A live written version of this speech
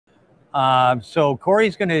So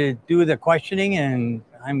Cory's going to do the questioning, and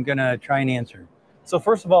I'm going to try and answer. So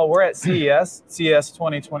first of all, we're at CES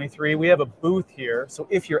 2023. We have a booth here. So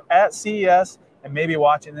if you're at CES and maybe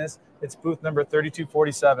watching this, it's booth number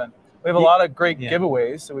 3247. We have a lot of great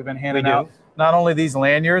giveaways. So we've been handing out not only these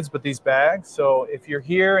lanyards, but these bags. So if you're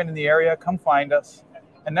here and in the area, come find us.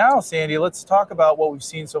 And now, Sandy, let's talk about what we've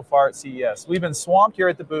seen so far at CES. We've been swamped here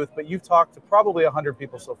at the booth, but you've talked to probably 100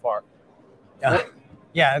 people so far.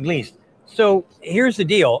 Yeah, at least. So here's the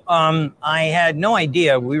deal. I had no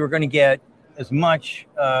idea we were going to get as much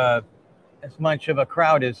of a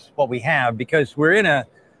crowd as what we have, because we're in a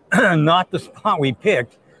not the spot we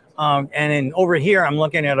picked. And then over here, I'm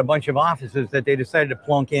looking at a bunch of offices that they decided to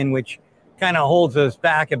plunk in, which kind of holds us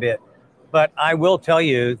back a bit. But I will tell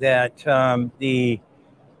you that the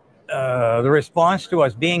response to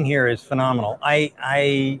us being here is phenomenal.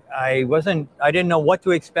 I didn't know what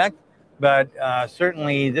to expect, but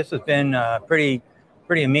certainly this has been a pretty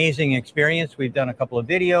amazing experience. We've done a couple of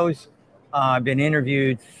videos. I've been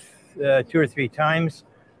interviewed 2 or 3 times.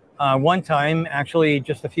 One time, actually,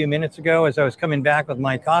 just a few minutes ago, as I was coming back with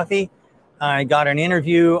my coffee, I got an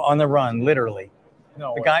interview on the run, literally.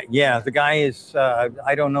 No the way. guy, yeah, the guy is,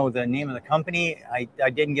 I don't know the name of the company. I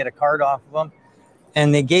didn't get a card off of them.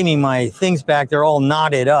 And they gave me my things back. They're all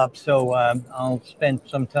knotted up. So I'll spend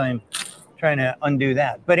some time trying to undo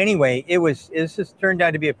that. But anyway, this has turned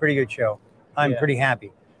out to be a pretty good show. I'm pretty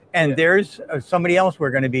happy. And there's somebody else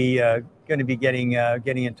we're going to be getting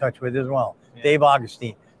in touch with as well. Yeah. Dave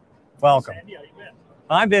Augustine. Welcome. Sandy, how you been?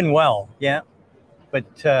 I've been well. Yeah.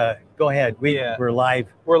 But go ahead. We're live.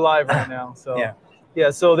 We're live right now. So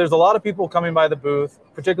so there's a lot of people coming by the booth,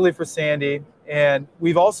 particularly for Sandy. And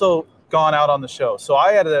we've also gone out on the show. So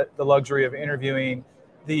I had the luxury of interviewing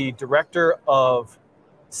the director of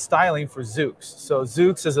styling for Zoox. So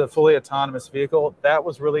Zoox is a fully autonomous vehicle. That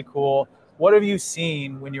was really cool. What have you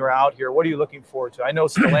seen when you were out here? What are you looking forward to? I know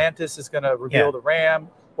Stellantis is going to reveal the Ram.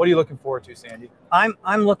 What are you looking forward to, Sandy?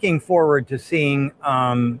 I'm looking forward to seeing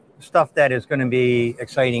stuff that is going to be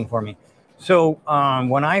exciting for me. So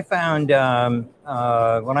when I found out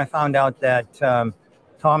that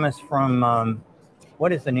Thomas from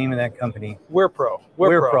what is the name of that company? We're Pro.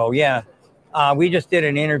 Yeah. We just did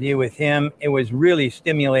an interview with him. It was really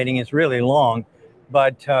stimulating. It's really long,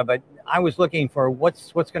 but I was looking for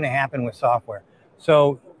what's going to happen with software.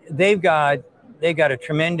 So they've got a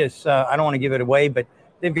tremendous. I don't want to give it away, but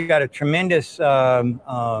they've got a tremendous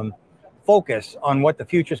focus on what the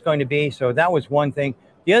future is going to be. So that was one thing.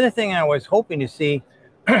 The other thing I was hoping to see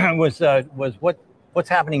was what's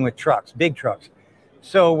happening with trucks, big trucks.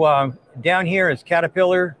 So down here is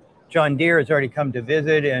Caterpillar. John Deere has already come to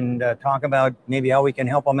visit and talk about maybe how we can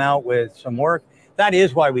help them out with some work. That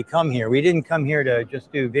is why we come here. We didn't come here to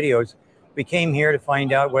just do videos. We came here to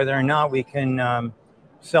find out whether or not we can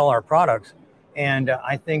sell our products. And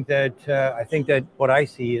I think that what I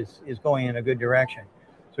see is going in a good direction.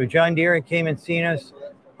 So John Deere came and seen us.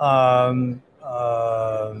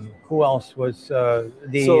 Who else was so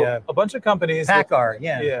a bunch of companies. PACCAR,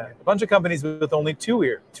 a bunch of companies with only two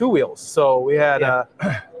wheels. So we had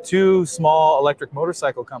 2 small electric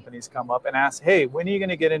motorcycle companies come up and ask, "Hey, when are you going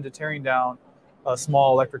to get into tearing down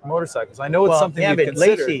small electric motorcycles?" I know it's something you've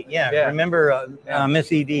considered. Lacey, remember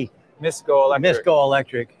Miss EV, Miss Go Electric. Miss Go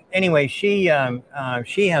Electric. Anyway, she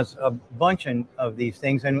has a bunch of these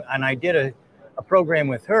things, and I did a program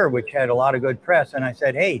with her which had a lot of good press, and I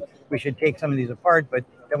said, hey, we should take some of these apart, but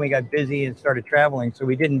then we got busy and started traveling, so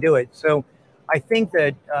we didn't do it. So I think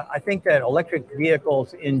that electric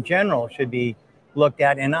vehicles in general should be looked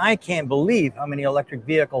at, and I can't believe how many electric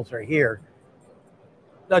vehicles are here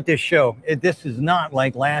at this show. This is not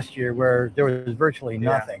like last year where there was virtually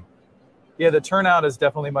nothing. Yeah, the turnout is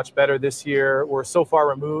definitely much better this year. We're so far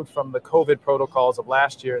removed from the COVID protocols of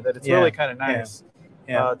last year that it's really kind of nice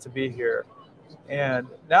to be here. And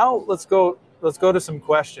now let's go to some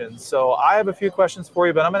questions. So I have a few questions for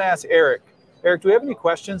you, but I'm going to ask Eric. Eric, do we have any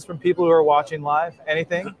questions from people who are watching live?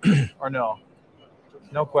 Anything or no?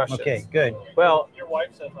 No questions. Okay, good. Well, your wife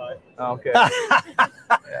said hi. Okay.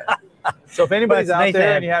 So if anybody's out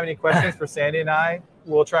there and you have any questions for Sandy and I,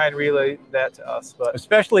 we'll try and relay that to us. But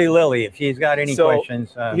especially Lily, if she's got any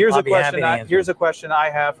questions. Here's a question I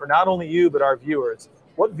have for not only you but our viewers.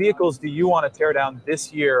 What vehicles do you want to tear down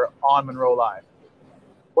this year on Monroe Live?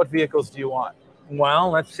 What vehicles do you want? Well,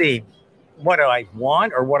 let's see. What do I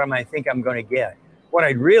want, or what am I think I'm going to get? What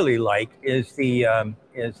I'd really like is the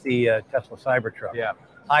Tesla Cybertruck. Yeah,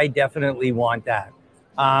 I definitely want that.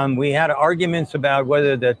 We had arguments about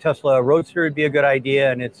whether the Tesla Roadster would be a good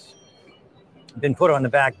idea, and it's been put on the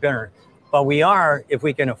back burner. But we are, if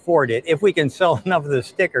we can afford it, if we can sell enough of the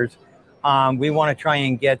stickers, We want to try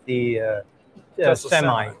and get the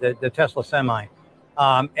semi, the Tesla semi.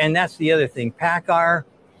 And that's the other thing. PACCAR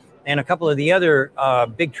and a couple of the other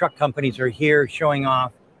big truck companies are here showing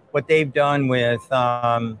off what they've done with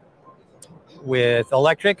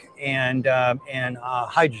electric and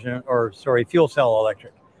hydrogen, or sorry, fuel cell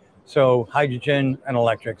electric. So hydrogen and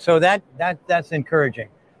electric. So that's encouraging.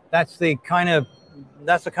 That's the kind of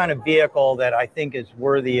vehicle that I think is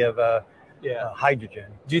worthy of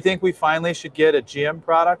hydrogen. Do you think we finally should get a GM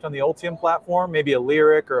product on the Ultium platform? Maybe a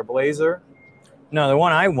Lyriq or a Blazer? No, the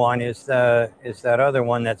one I want is that other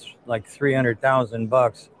one that's like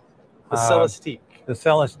 $300,000. The Celestiq. The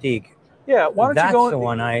Celestiq. Yeah, why don't you go? That's the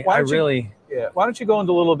one I really. Yeah, why don't you go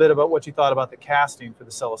into a little bit about what you thought about the casting for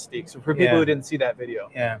the Celestiq? So for people who didn't see that video.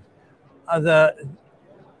 Yeah,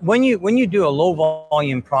 when you do a low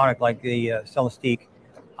volume product like the Celestiq,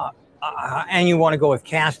 and you want to go with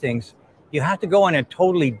castings, you have to go in a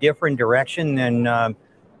totally different direction than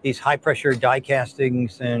these high pressure die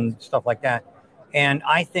castings and stuff like that. And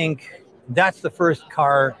I think that's the first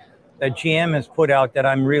car that GM has put out that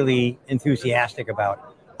I'm really enthusiastic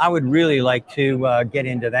about. I would really like to get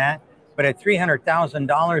into that. But at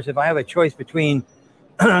 $300,000, if I have a choice between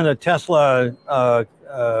the Tesla, what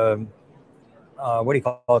do you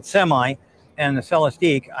call it, semi, and the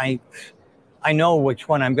Celestiq, I know which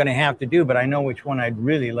one I'm going to have to do, but I know which one I'd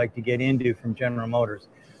really like to get into from General Motors.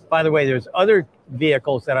 By the way, there's other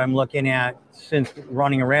vehicles that I'm looking at since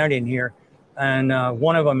running around in here, and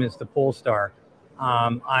one of them is the Polestar.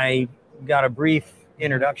 I got a brief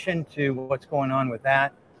introduction to what's going on with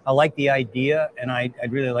that. I like the idea, and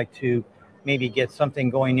I'd really like to maybe get something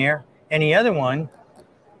going there. And the other one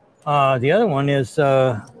is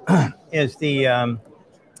the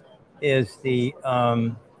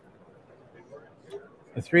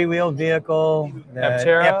three-wheeled vehicle, the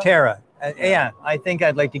Aptera. Yeah, I think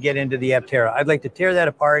I'd like to get into the Aptera. I'd like to tear that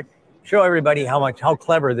apart, show everybody how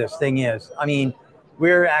clever this thing is. I mean,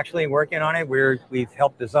 we're actually working on it. We've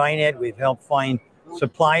helped design it. We've helped find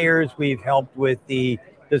suppliers. We've helped with the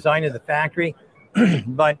design of the factory,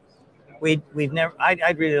 but we've never.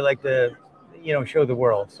 I'd really like to, show the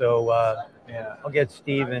world. So yeah, I'll get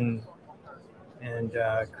Steve and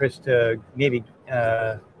Chris to maybe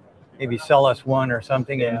sell us one or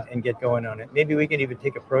something and get going on it. Maybe we can even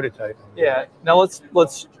take a prototype. Yeah. Now let's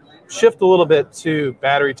shift a little bit to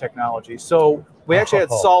battery technology. So we actually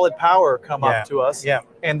had Solid Power come up to us,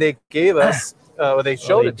 and they gave us. They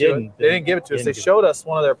showed it to us. They didn't give it to us. They showed us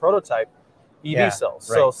one of their prototype EV cells.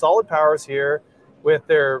 Right. So Solid Power is here with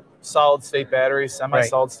their solid state batteries,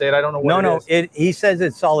 semi-solid state. I don't know what it is. He says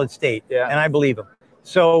it's solid state, and I believe him.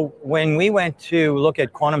 So when we went to look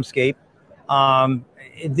at QuantumScape,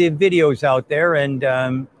 the video's out there, and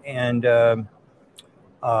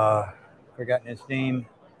forgotten his name.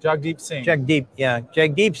 Jagdeep Singh.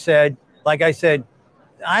 Jagdeep said, like I said,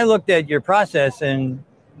 I looked at your process, and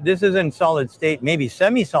this isn't solid state, maybe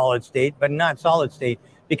semi-solid state, but not solid state,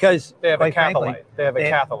 because they have a catholyte. They have a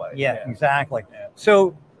catholyte. Yeah, exactly. Yeah.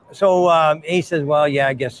 So he says, well, yeah,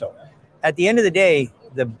 I guess so. At the end of the day,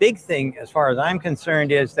 the big thing, as far as I'm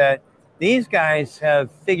concerned, is that these guys have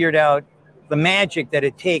figured out the magic that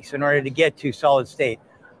it takes in order to get to solid state.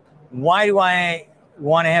 Why do I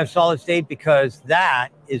want to have solid state? Because that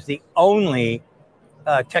is the only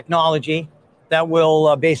technology that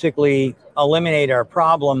will basically eliminate our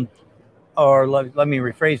problem, or let me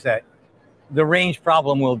rephrase that. The range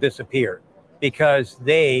problem will disappear because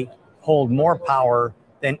they hold more power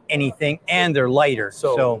than anything, and they're lighter.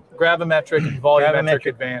 So gravimetric and volumetric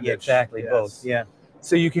advantage. Yeah, exactly, both. Yeah.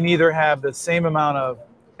 So you can either have the same amount of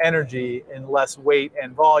energy in less weight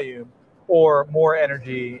and volume, or more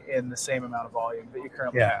energy in the same amount of volume that you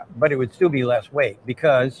currently have. But it would still be less weight,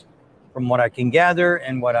 because from what I can gather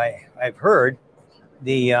and what I've heard,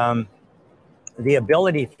 the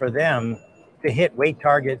ability for them to hit weight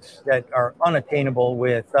targets that are unattainable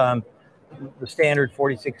with the standard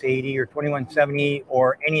 4680 or 2170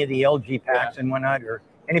 or any of the LG packs and whatnot, or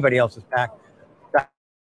anybody else's pack, that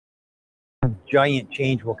giant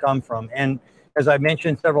change will come from. And as I've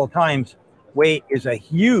mentioned several times, weight is a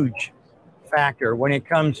huge factor when it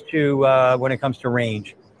comes to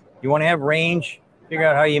range. You want to have range, figure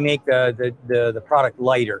out how you make the product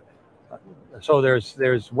lighter. So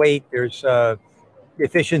there's weight, there's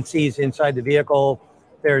efficiencies inside the vehicle,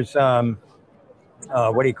 there's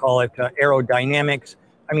aerodynamics.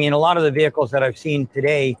 I mean, a lot of the vehicles that I've seen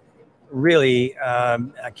today really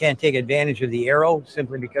I can't take advantage of the aero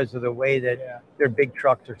simply because of the way that they're big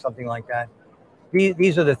trucks or something like that.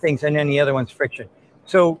 These are the things, and then the other one's friction.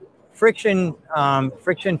 So friction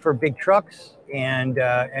for big trucks and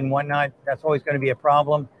whatnot, that's always going to be a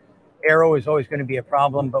problem. Aero is always going to be a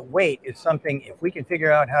problem, but weight is something, if we can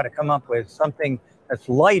figure out how to come up with something that's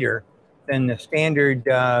lighter than the standard,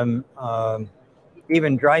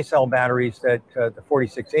 even dry cell batteries that the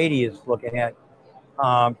 4680 is looking at,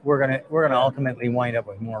 we're gonna ultimately wind up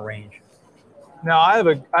with more range. Now, I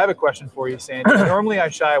have a question for you, Sandy. Normally, I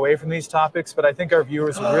shy away from these topics, but I think our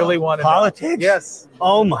viewers really want to know. Politics? Yes.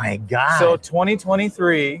 Oh my God. So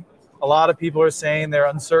 2023, a lot of people are saying they're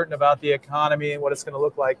uncertain about the economy and what it's going to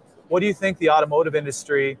look like. What do you think the automotive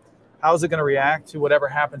industry, how is it going to react to whatever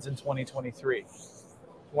happens in 2023?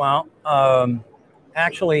 Well,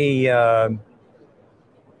 actually, I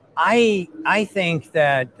think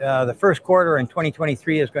that the first quarter in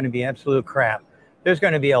 2023 is going to be absolute crap. There's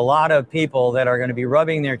going to be a lot of people that are going to be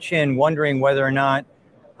rubbing their chin, wondering whether or not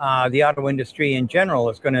the auto industry in general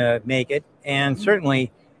is going to make it. And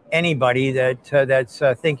certainly anybody that's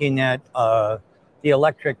thinking that the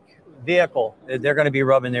electric vehicle, they're going to be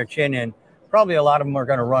rubbing their chin, and probably a lot of them are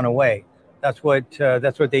going to run away. That's what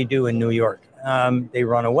they do in New York. They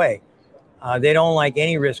run away. They don't like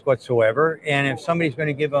any risk whatsoever. And if somebody's going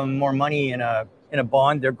to give them more money in a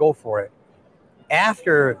bond, they'll go for it.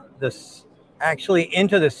 After this, actually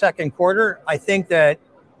into the second quarter, I think that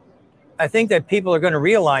people are going to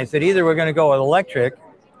realize that either we're going to go with electric,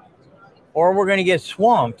 or we're going to get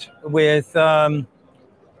swamped with a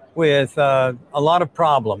lot of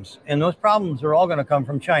problems. And those problems are all going to come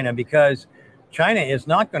from China, because China is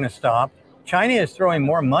not going to stop. China is throwing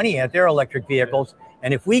more money at their electric vehicles.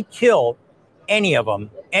 And if we kill any of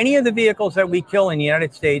them, any of the vehicles that we kill in the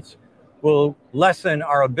United States will lessen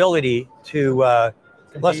our ability to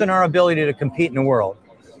compete in the world.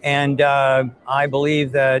 And I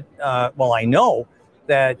believe that, well, I know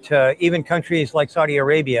that even countries like Saudi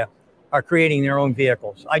Arabia are creating their own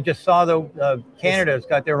vehicles. I just saw Canada's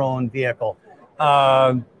got their own vehicle.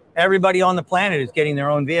 Everybody on the planet is getting their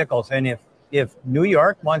own vehicles. And if New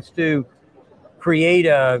York wants to create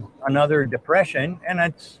another depression, and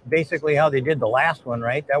that's basically how they did the last one,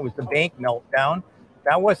 right? That was the bank meltdown.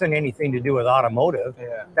 That wasn't anything to do with automotive.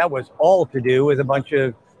 Yeah. That was all to do with a bunch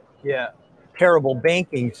of terrible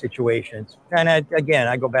banking situations. And again,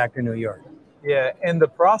 I go back to New York. Yeah, and the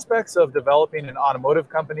prospects of developing an automotive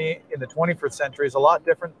company in the 21st century is a lot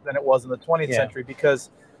different than it was in the 20th century,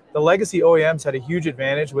 because the legacy OEMs had a huge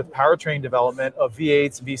advantage with powertrain development of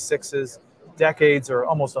V8s, V6s, decades or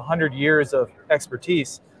almost 100 years of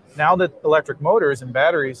expertise. Now that electric motors and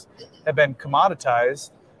batteries have been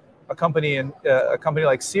commoditized, a company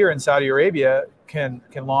like Sear in Saudi Arabia can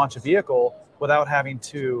launch a vehicle without having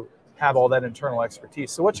to have all that internal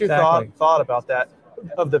expertise. So what's your thought about that?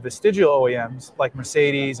 Of the vestigial OEMs like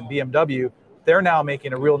Mercedes and BMW, they're now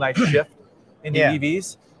making a real nice shift into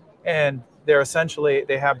EVs, and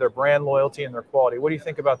they have their brand loyalty and their quality. What do you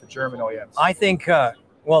think about the German OEMs? I think,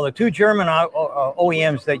 well, the two German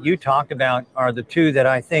OEMs that you talked about are the two that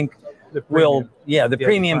I think the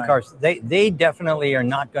premium cars. They definitely are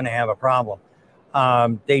not going to have a problem.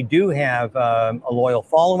 They do have a loyal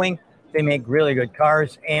following. They make really good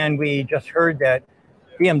cars, and we just heard that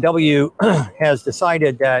BMW has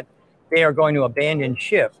decided that they are going to abandon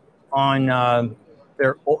ship on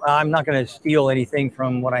their. I'm not going to steal anything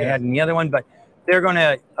from what I had in the other one, but they're going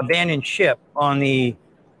to abandon ship on the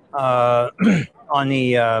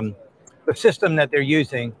system that they're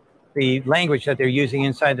using, the language that they're using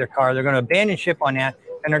inside their car. They're going to abandon ship on that,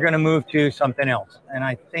 and they're going to move to something else. And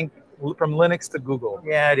I think from Linux to Google.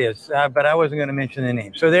 Yeah, it is. But I wasn't going to mention the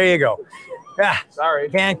name. So there you go. Sorry.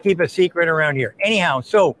 Can't keep a secret around here. Anyhow,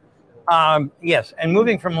 so yes, and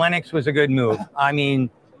moving from Linux was a good move. I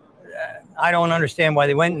mean, I don't understand why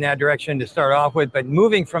they went in that direction to start off with, but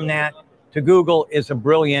moving from that to Google is a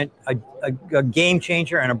brilliant, a game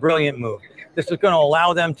changer and a brilliant move. This is going to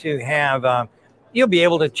allow them to have, you'll be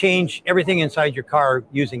able to change everything inside your car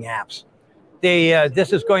using apps.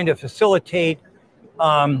 This is going to facilitate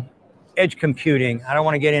edge computing. I don't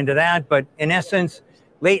want to get into that, but in essence,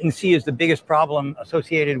 latency is the biggest problem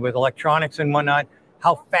associated with electronics and whatnot.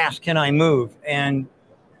 How fast can I move? And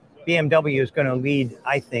BMW is going to lead,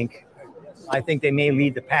 I think. I think they may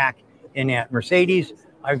lead the pack in that. Mercedes,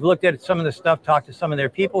 I've looked at some of the stuff, talked to some of their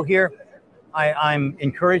people here. I'm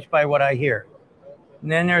encouraged by what I hear.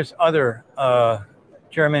 And then there's other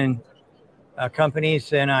German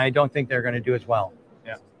companies, and I don't think they're going to do as well.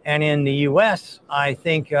 Yeah. And in the U.S., I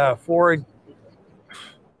think Ford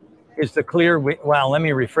is the clear, well, let me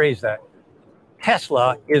rephrase that.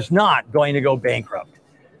 Tesla is not going to go bankrupt.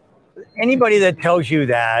 Anybody that tells you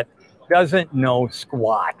that doesn't know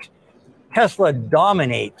squat. Tesla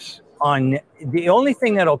dominates on the only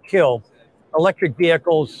thing that'll kill electric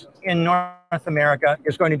vehicles in North America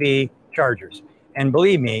is going to be chargers. And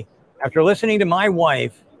believe me, after listening to my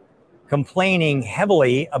wife complaining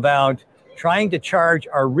heavily about trying to charge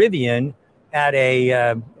our Rivian at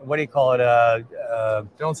a, what do you call it?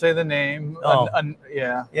 Don't say the name. Oh.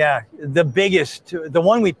 Yeah. Yeah, the biggest, the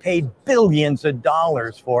one we paid billions of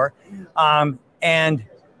dollars for. And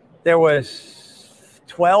there was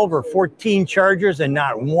 12 or 14 chargers and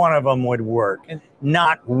not one of them would work.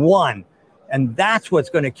 Not one. And that's what's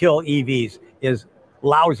going to kill EVs is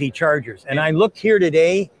lousy chargers. And I looked here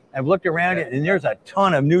today, I've looked around it, and there's a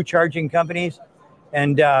ton of new charging companies.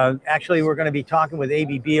 And actually, we're going to be talking with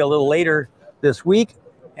ABB a little later this week.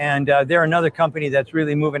 And they're another company that's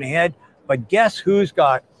really moving ahead. But guess who's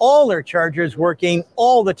got all their chargers working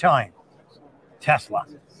all the time? Tesla.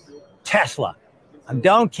 Tesla. I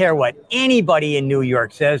don't care what anybody in New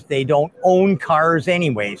York says. They don't own cars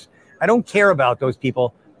anyways. I don't care about those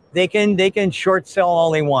people. They can short sell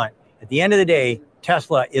all they want. At the end of the day,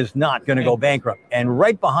 Tesla is not going to go bankrupt. And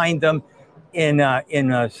right behind them,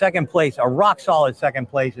 in second place, a rock solid second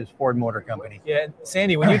place, is Ford Motor Company. Yeah,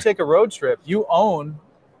 Sandy, when you take a road trip, you own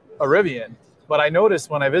a Rivian. But I noticed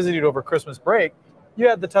when I visited over Christmas break, you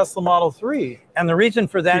had the Tesla Model 3. And the reason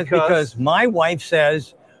for that is because my wife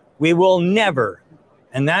says we will never,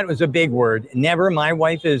 and that was a big word, never. My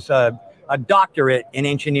wife is a doctorate in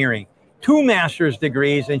engineering, 2 master's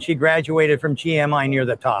degrees, and she graduated from GMI near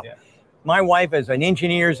the top. Yeah. My wife is an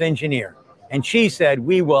engineer's engineer, and she said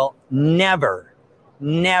we will never,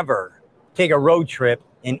 never take a road trip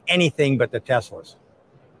in anything but the Teslas.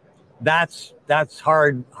 That's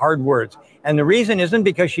hard words. And the reason isn't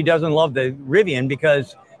because she doesn't love the Rivian,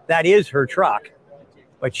 because that is her truck,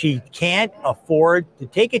 but she can't afford to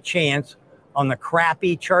take a chance on the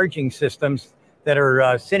crappy charging systems that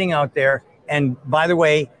are sitting out there. And by the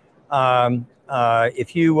way,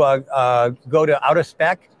 if you go to Out of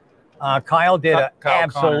Spec, Kyle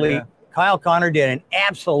Connor did an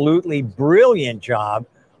absolutely brilliant job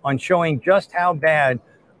on showing just how bad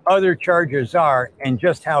other chargers are and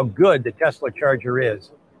just how good the Tesla charger is.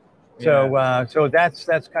 So, so that's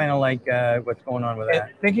kind of like what's going on with that.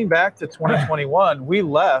 And thinking back to 2021, we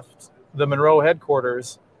left the Monroe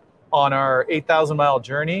headquarters on our 8,000-mile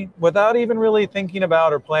journey without even really thinking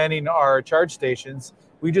about or planning our charge stations.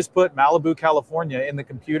 We just put Malibu, California in the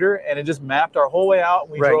computer, and it just mapped our whole way out.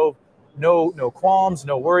 We drove no qualms,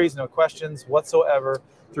 no worries, no questions whatsoever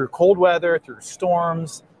through cold weather, through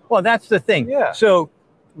storms. Well, that's the thing. Yeah. So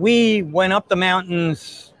we went up the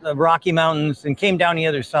mountains, the Rocky Mountains, and came down the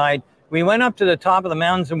other side. We went up to the top of the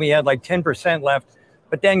mountains and we had like 10% left.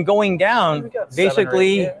 But then going down,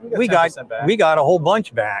 basically, we got a whole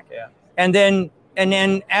bunch back. Yeah. And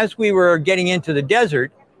then as we were getting into the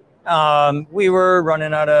desert, we were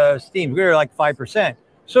running out of steam. We were like 5%.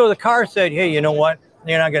 So the car said, hey, you know what?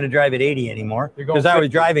 You're not going to drive at 80 anymore, because I was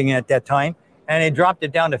driving at that time, and it dropped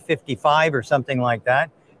it down to 55 or something like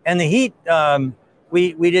that. And the heat,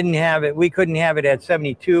 we didn't have it. We couldn't have it at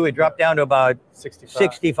 72. It dropped down to about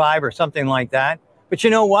 65 or something like that. But you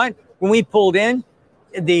know what? When we pulled in,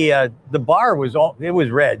 the bar was it was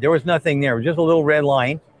red. There was nothing there. It was just a little red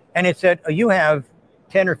line, and it said, oh, you have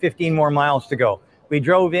 10 or 15 more miles to go. We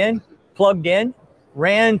drove in, plugged in,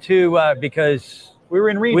 ran to because we were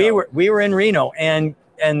in Reno. We were in Reno, and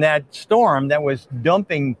that storm that was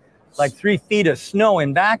dumping like 3 feet of snow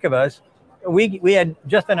in back of us, we had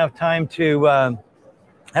just enough time to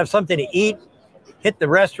have something to eat, hit the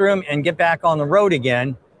restroom, and get back on the road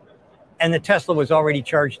again. And the Tesla was already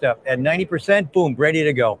charged up at 90%, boom, ready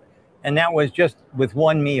to go. And that was just with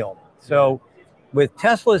one meal. So with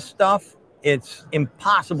Tesla's stuff, it's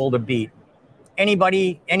impossible to beat.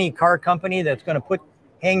 Anybody, any car company that's going to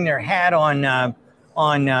hang their hat on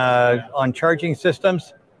charging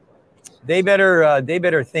systems, they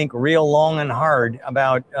better think real long and hard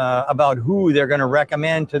about who they're going to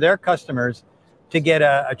recommend to their customers to get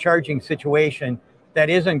a charging situation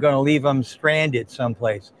that isn't going to leave them stranded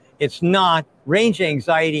someplace. It's not, range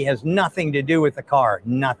anxiety has nothing to do with the car,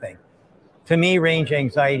 nothing. To me, range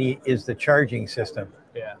anxiety is the charging system.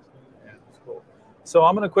 Yeah, that's cool. So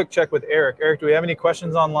I'm going to quick check with Eric. Eric, do we have any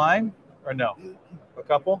questions online or no? A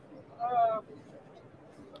couple? A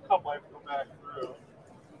couple I have to go back through.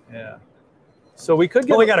 Yeah. So we could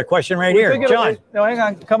get. Well, we got a question right here, John. No, hang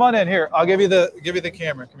on. Come on in here. I'll give you the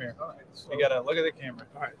camera. Come here. All right. So you gotta look at the camera.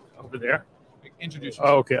 All right, over there. Introduce yourself.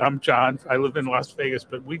 Oh, okay, I'm John. I live in Las Vegas,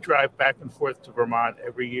 but we drive back and forth to Vermont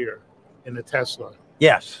every year in the Tesla.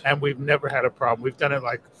 Yes. And we've never had a problem. We've done it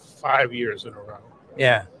like 5 years in a row.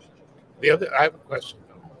 Yeah. I have a question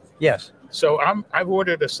though. Yes. So I've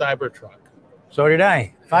ordered a Cybertruck. So did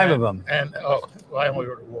I. 5 of them. And I only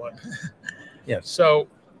ordered one. Yes. So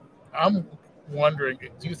I'm wondering,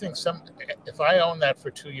 do you think if I own that for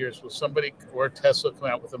 2 years, will somebody or Tesla come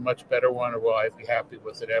out with a much better one, or will I be happy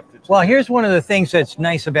with it after 2 years? Well, here's one of the things that's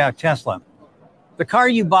nice about Tesla. The car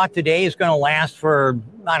you bought today is going to last for,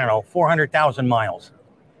 I don't know, 400,000 miles.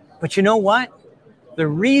 But you know what? The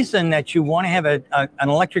reason that you want to have an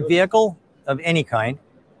electric vehicle of any kind,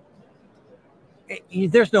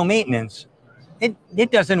 there's no maintenance.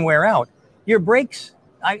 It doesn't wear out. Your brakes,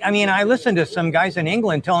 I mean, I listened to some guys in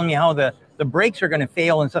England telling me how the brakes are going to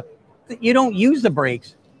fail and stuff. You don't use the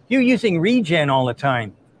brakes. You're using regen all the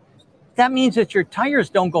time. That means that your tires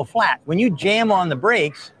don't go flat. When you jam on the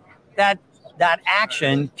brakes, that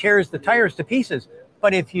action tears the tires to pieces.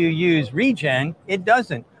 But if you use regen, it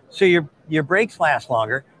doesn't. So your brakes last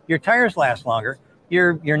longer, your tires last longer.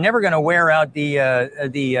 You're never going to wear out the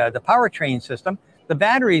powertrain system. The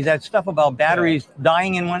batteries, that stuff about batteries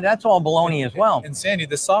dying in one, that's all baloney as well. And Sandy,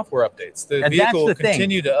 the software updates, the vehicle will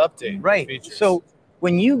continue to update. Right. Features. So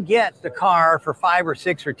when you get the car for 5 or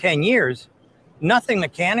 6 or 10 years, nothing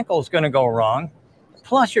mechanical is going to go wrong.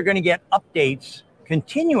 Plus, you're going to get updates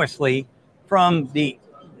continuously from the,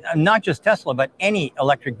 not just Tesla, but any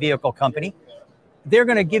electric vehicle company. They're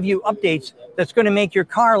going to give you updates that's going to make your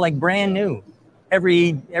car like brand new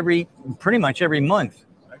pretty much every month.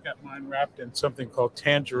 I got mine wrapped in something called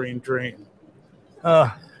Tangerine Dream.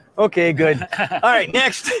 Okay, good. All right,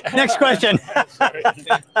 next question.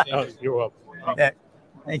 Oh, you're welcome.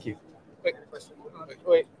 Thank you.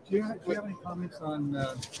 Wait. Do you have any comments on?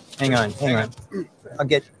 Hang on. I'll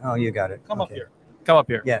get. Oh, you got it. Come up here. Come up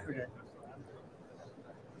here. Yeah. Okay.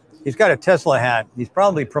 He's got a Tesla hat. He's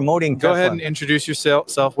probably promoting Tesla. Go ahead and introduce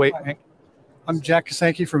yourself. Wait. I'm Jack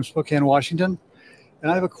Kasanke from Spokane, Washington,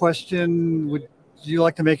 and I have a question. Would you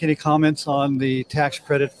like to make any comments on the tax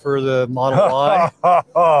credit for the Model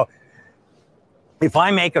Y? If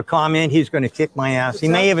I make a comment, he's going to kick my ass. He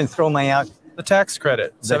may even throw me out. The tax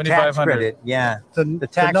credit, $7,500. Yeah. The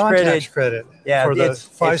tax credit. Yeah,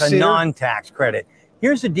 for it's a non-tax credit.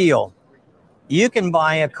 Here's the deal. You can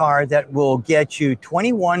buy a car that will get you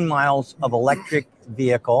 21 miles of electric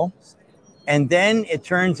vehicle, and then it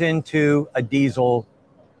turns into a diesel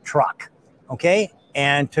truck. Okay?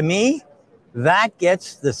 And to me, that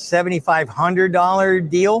gets the $7,500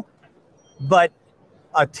 deal, but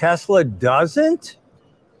a Tesla doesn't?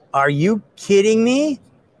 Are you kidding me?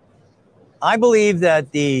 I believe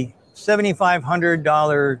that the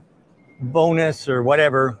 $7,500 bonus or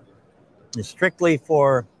whatever is strictly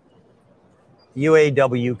for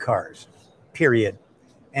UAW cars, period.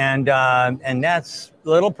 And that's a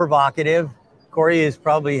little provocative. Cory is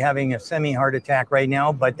probably having a semi-heart attack right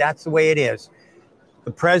now, but that's the way it is.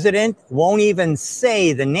 The president won't even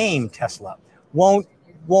say the name Tesla, won't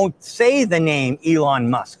say the name Elon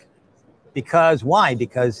Musk. Because why?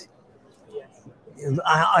 Because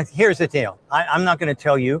here's the deal. I'm not going to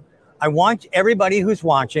tell you. I want everybody who's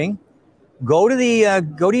watching, go to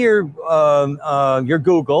your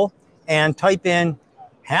Google and type in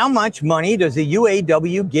how much money does the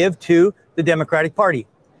UAW give to the Democratic Party,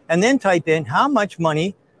 and then type in how much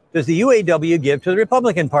money does the UAW give to the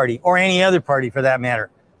Republican Party or any other party for that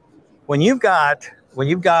matter. When you've got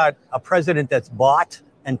a president that's bought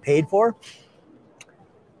and paid for,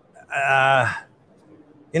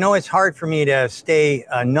 it's hard for me to stay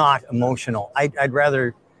not emotional. I'd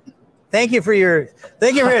rather. Thank you for your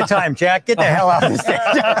time, Jack. Get the hell out of the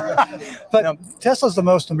stage. But Tesla's the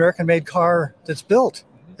most American-made car that's built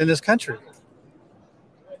in this country.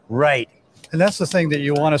 Right. And that's the thing that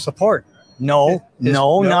you want to support. No,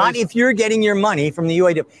 not if you're getting your money from the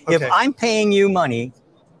UAW. Okay. If I'm paying you money,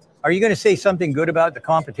 are you going to say something good about the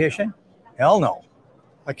competition? Hell no.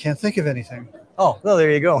 I can't think of anything. Oh, well,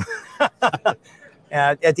 there you go.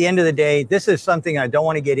 At the end of the day, this is something I don't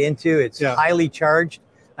want to get into. It's highly charged.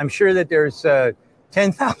 I'm sure that there's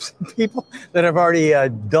 10,000 people that have already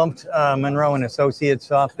dumped Monroe and Associates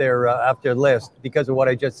off their list because of what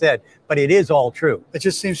I just said. But it is all true. It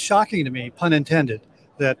just seems shocking to me, pun intended,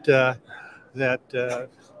 that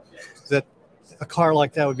a car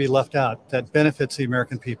like that would be left out that benefits the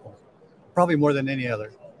American people, probably more than any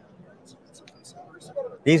other.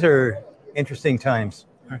 These are interesting times.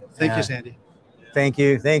 All right. Thank you, Sandy. Thank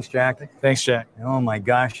you. Thanks, Jack. Thanks, Jack. Oh my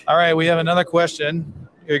gosh. All right, we have another question.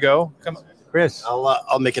 Here you go. Come on. Chris.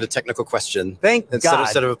 I'll make it a technical question.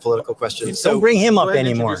 Instead of a political question. Don't bring him up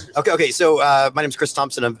anymore. Okay. So my name is Chris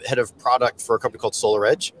Thompson. I'm head of product for a company called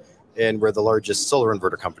SolarEdge, and we're the largest solar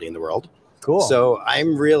inverter company in the world. Cool. So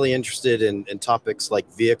I'm really interested in topics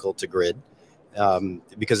like vehicle to grid,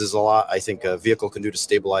 because there's a lot I think a vehicle can do to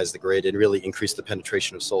stabilize the grid and really increase the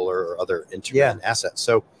penetration of solar or other intermittent assets.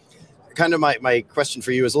 So kind of my question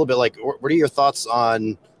for you is a little bit like, what are your thoughts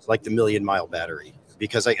on like the million-mile battery?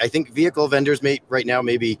 Because I think vehicle vendors right now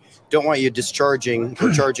maybe don't want you discharging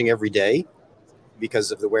or charging every day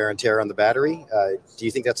because of the wear and tear on the battery. Do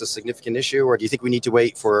you think that's a significant issue, or do you think we need to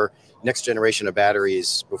wait for next generation of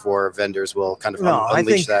batteries before vendors will kind of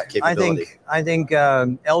unleash that capability? I think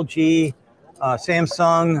LG,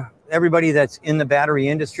 Samsung, everybody that's in the battery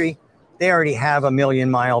industry, they already have 1 million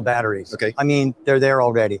mile batteries. Okay. I mean, they're there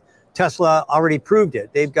already. Tesla already proved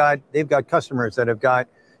it. They've got customers that have got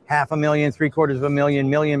 500,000, 750,000,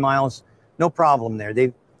 million miles. No problem there.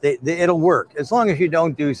 It'll work as long as you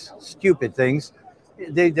don't do stupid things.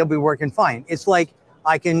 They'll be working fine. It's like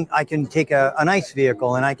I can take a nice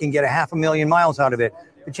vehicle and I can get 500,000 miles out of it,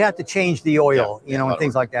 but you have to change the oil, and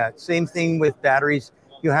things like that. Same thing with batteries.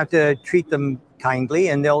 You have to treat them kindly,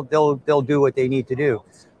 and they'll do what they need to do.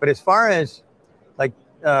 But as far as like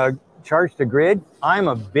charge to grid, I'm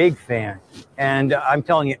a big fan, and I'm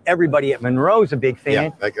telling you, everybody at Monroe's a big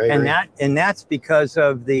fan. I agree. And that's because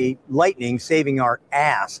of the lightning saving our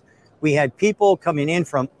ass. We had people coming in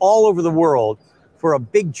from all over the world for a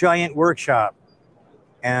big giant workshop,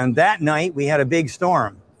 and that night we had a big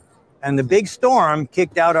storm, and the big storm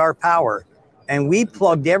kicked out our power, and we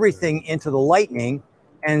plugged everything into the lightning,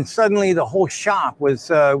 and suddenly the whole shop was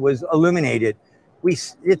illuminated.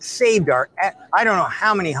 It saved I don't know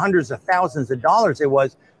how many hundreds of thousands of dollars it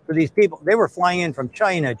was for these people. They were flying in from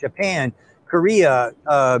China, Japan, Korea,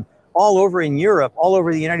 all over in Europe, all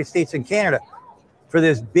over the United States and Canada for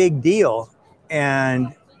this big deal.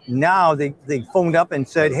 And now they phoned up and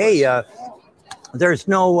said, hey, there's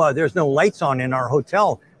no lights on in our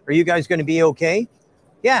hotel. Are you guys going to be okay?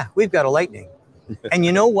 Yeah, we've got a lightning. And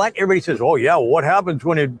you know what? Everybody says, oh yeah, well, what happens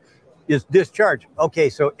when it is discharged? Okay,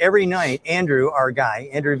 so every night, Andrew, our guy,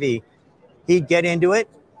 Andrew V, he'd get into it.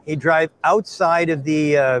 He'd drive outside of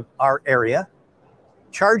our area,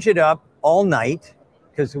 charge it up all night,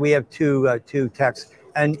 because we have two techs,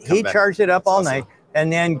 and he charged it up all night,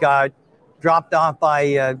 and then got dropped off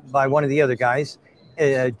by one of the other guys.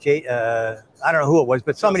 I don't know who it was,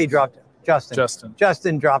 but somebody dropped Justin.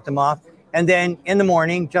 Justin dropped him off, and then in the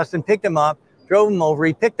morning, Justin picked him up, drove him over.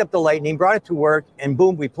 He picked up the lightning, brought it to work, and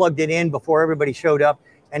boom, we plugged it in before everybody showed up.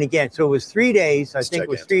 And again, so it was 3 days. I think it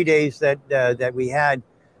was 3 days that we had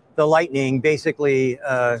the lightning basically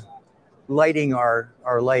lighting our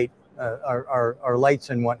lights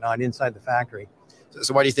and whatnot inside the factory.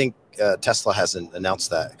 So why do you think Tesla hasn't announced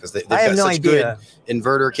that? Because they've got such good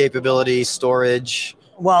inverter capability, storage.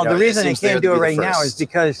 Well, the reason they can't do it right now is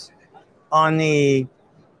because on the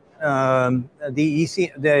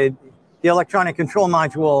electronic control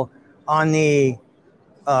module on the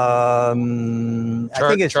I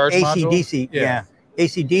think it's AC/DC,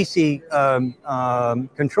 AC/DC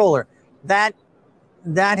controller, that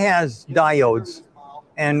has diodes,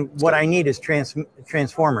 and what I need is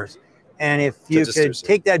transformers. And if you could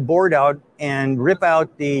take that board out and rip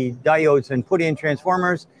out the diodes and put in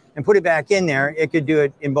transformers and put it back in there, it could do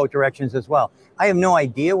it in both directions as well. I have no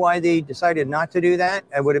idea why they decided not to do that.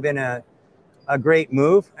 It would have been a great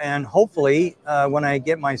move, and hopefully when I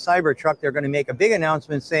get my cyber truck, they're going to make a big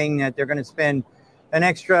announcement saying that they're going to spend an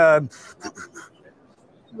extra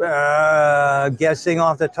guessing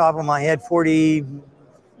off the top of my head 40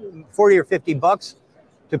 or 50 bucks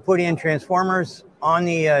to put in transformers on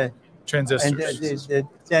the transistors, and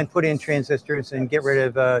then put in transistors and get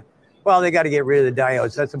rid of well, they got to get rid of the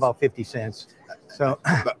diodes. That's about 50 cents. So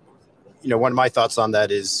but, one of my thoughts on that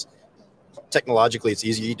is technologically, it's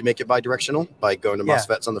easy to make it bi-directional by going to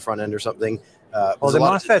MOSFETs on the front end or something. Well, the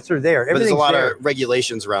MOSFETs are there. But there's a lot of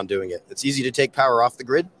regulations around doing it. It's easy to take power off the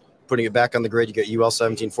grid, putting it back on the grid. You get UL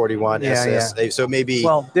 1741, SS. So maybe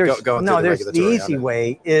the easy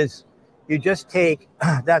way is you just take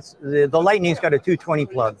that's the Lightning's got a 220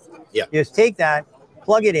 plug. Yeah. You just take that,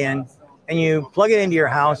 plug it in, and you plug it into your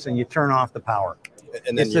house, and you turn off the power.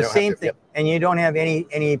 And then it's the same thing, and you don't have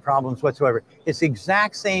any problems whatsoever. It's the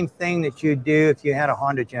exact same thing that you do if you had a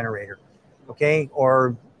Honda generator, okay,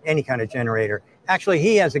 or any kind of generator. Actually,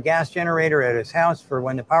 he has a gas generator at his house for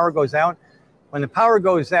when the power goes out. When the power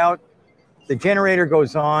goes out, the generator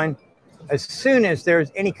goes on. As soon as there's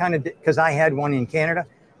any kind of, because I had one in Canada,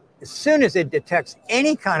 as soon as it detects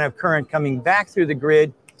any kind of current coming back through the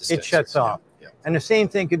grid, it shuts off. Yeah. And the same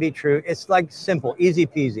thing could be true. It's like simple, easy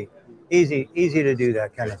peasy. Easy to do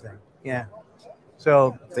that kind of thing. Yeah.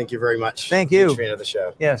 So thank you very much. Thank you. Of the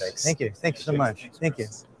show. Yes. Thanks. Thank you. Thanks so much. Thank you.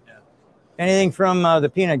 Yeah. Anything from the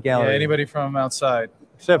peanut gallery? Yeah, anybody from outside?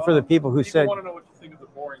 Except for the people who said. I want to know what you think of the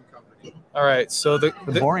Boring Company. All right. So the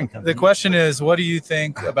Boring Company. The question is, what do you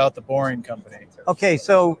think about the Boring Company? Okay.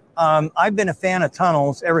 So I've been a fan of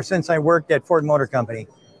tunnels ever since I worked at Ford Motor Company.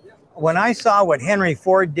 when I saw what Henry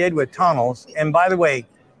Ford did with tunnels, and by the way,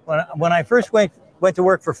 when I first went to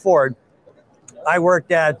work for Ford, I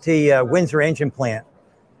worked at the Windsor engine plant.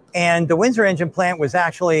 And the Windsor engine plant was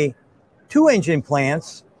actually 2 engine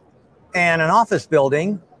plants and an office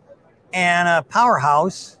building and a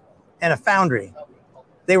powerhouse and a foundry.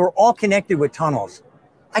 They were all connected with tunnels.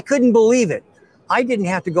 I couldn't believe it. I didn't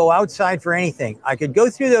have to go outside for anything. I could go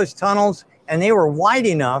through those tunnels, and they were wide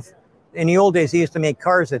enough. In the old days, they used to make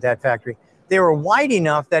cars at that factory. They were wide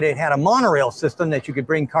enough that it had a monorail system that you could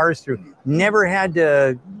bring cars through. Never had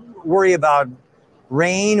to worry about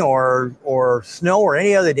rain or snow or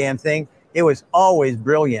any other damn thing. It was always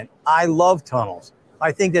brilliant. I love tunnels.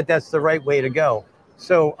 I think that that's the right way to go.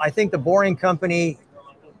 So I think the Boring Company,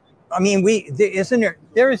 I mean,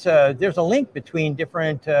 there's a link between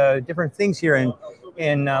different things here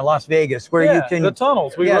in Las Vegas where you can the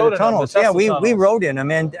tunnels. We rode the tunnels. in them, we rode in them,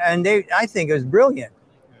 and I think it was brilliant.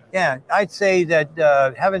 Yeah, I'd say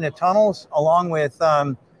that having the tunnels along with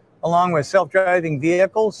self-driving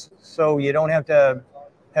vehicles, so you don't have to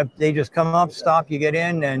they just come up, stop, you get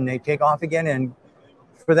in, and they take off again. And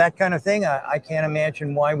for that kind of thing, I can't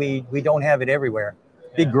imagine why we don't have it everywhere.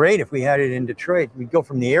 It'd be great if we had it in Detroit. We'd go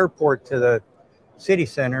from the airport to the city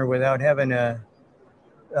center without having to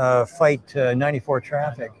fight 94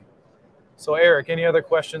 traffic. So Eric, any other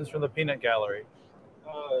questions from the peanut gallery?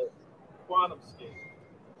 QuantumScape.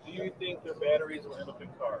 Do you think their batteries will end up in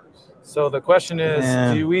cars? So the question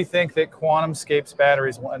is, do we think that QuantumScape's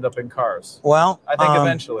batteries will end up in cars? Well, I think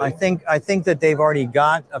eventually. I think that they've already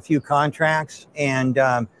got a few contracts, and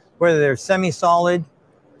whether they're semi-solid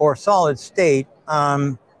or solid state,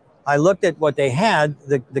 I looked at what they had.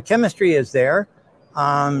 The chemistry is there.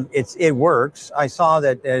 It works. I saw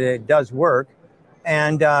that it does work,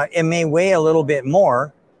 and it may weigh a little bit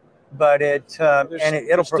more, but it'll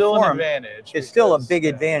perform. Still an advantage. It's still a big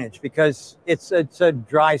advantage because it's a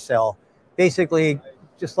dry cell, basically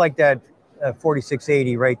just like that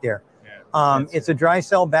 4680 right there. Yeah, it's a dry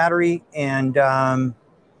cell battery, and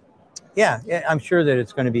yeah, I'm sure that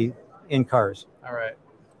it's going to be in cars. All right.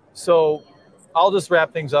 So I'll just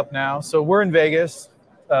wrap things up now. So we're in Vegas,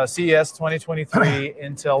 CES 2023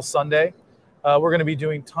 until Sunday. We're going to be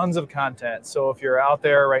doing tons of content. So if you're out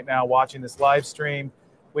there right now watching this live stream,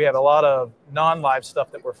 we have a lot of non-live stuff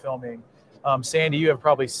that we're filming. Sandy, you have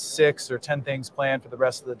probably 6 or 10 things planned for the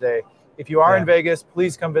rest of the day. If you are in Vegas,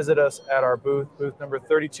 please come visit us at our booth number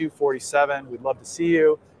 3247. We'd love to see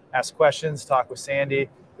you, ask questions, talk with Sandy.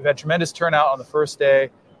 We've had tremendous turnout on the first day.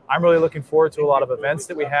 I'm really looking forward to a lot of events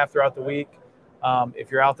that we have throughout the week.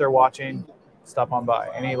 If you're out there watching, stop on by.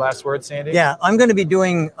 Any last words, Sandy? Yeah, I'm going to be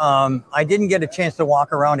doing, I didn't get a chance to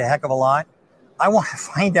walk around a heck of a lot. I want to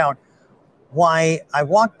find out why I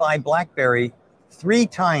walked by BlackBerry 3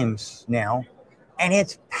 times now, and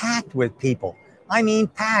it's packed with people. I mean,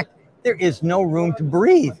 packed. There is no room to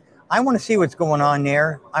breathe. I want to see what's going on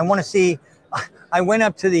there. I want to see, I went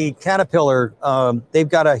up to the Caterpillar. They've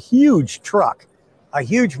got a huge truck, a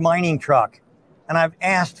huge mining truck. And I've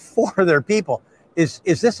asked 4 of their people, is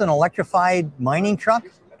this an electrified mining truck?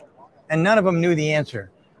 And none of them knew the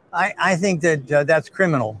answer. I think that that's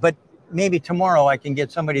criminal, but maybe tomorrow I can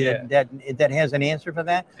get somebody that has an answer for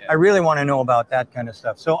that. I really want to know about that kind of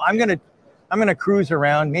stuff. So I'm gonna cruise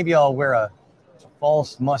around. Maybe I'll wear a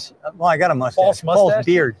false mustache. Well, I got a mustache. False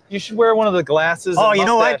beard. You should wear one of the glasses. Oh, and you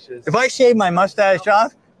know what? If I shave my mustache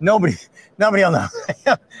off, nobody will know.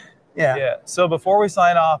 Yeah. So before we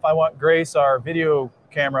sign off, I want Grace, our video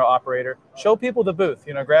camera operator, show people the booth.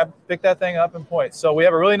 You know, pick that thing up and point. So we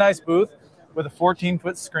have a really nice booth with a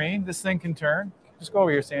 14-foot screen. This thing can turn. Just go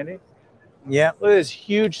over here, Sandy. Yeah. Look at this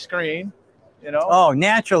huge screen. You know. Oh,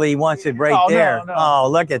 naturally he wants it right there. No. Oh,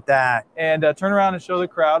 look at that. And turn around and show the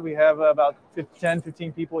crowd. We have about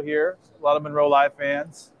 15 people here. A lot of Monroe Live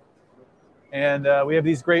fans. And we have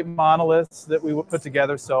these great monoliths that we put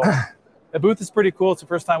together. So the booth is pretty cool. It's the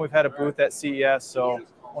first time we've had a booth at CES. So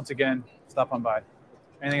once again, stop on by.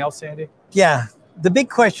 Anything else, Sandy? Yeah. The big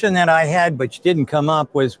question that I had, which didn't come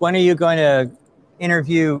up, was when are you going to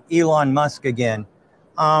interview Elon Musk again?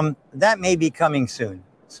 That may be coming soon.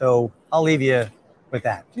 So I'll leave you with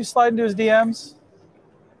that. Can you slide into his DMs?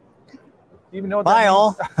 Do you even know what Bye, that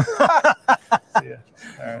all. means? See ya.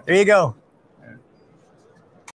 All right. There you go.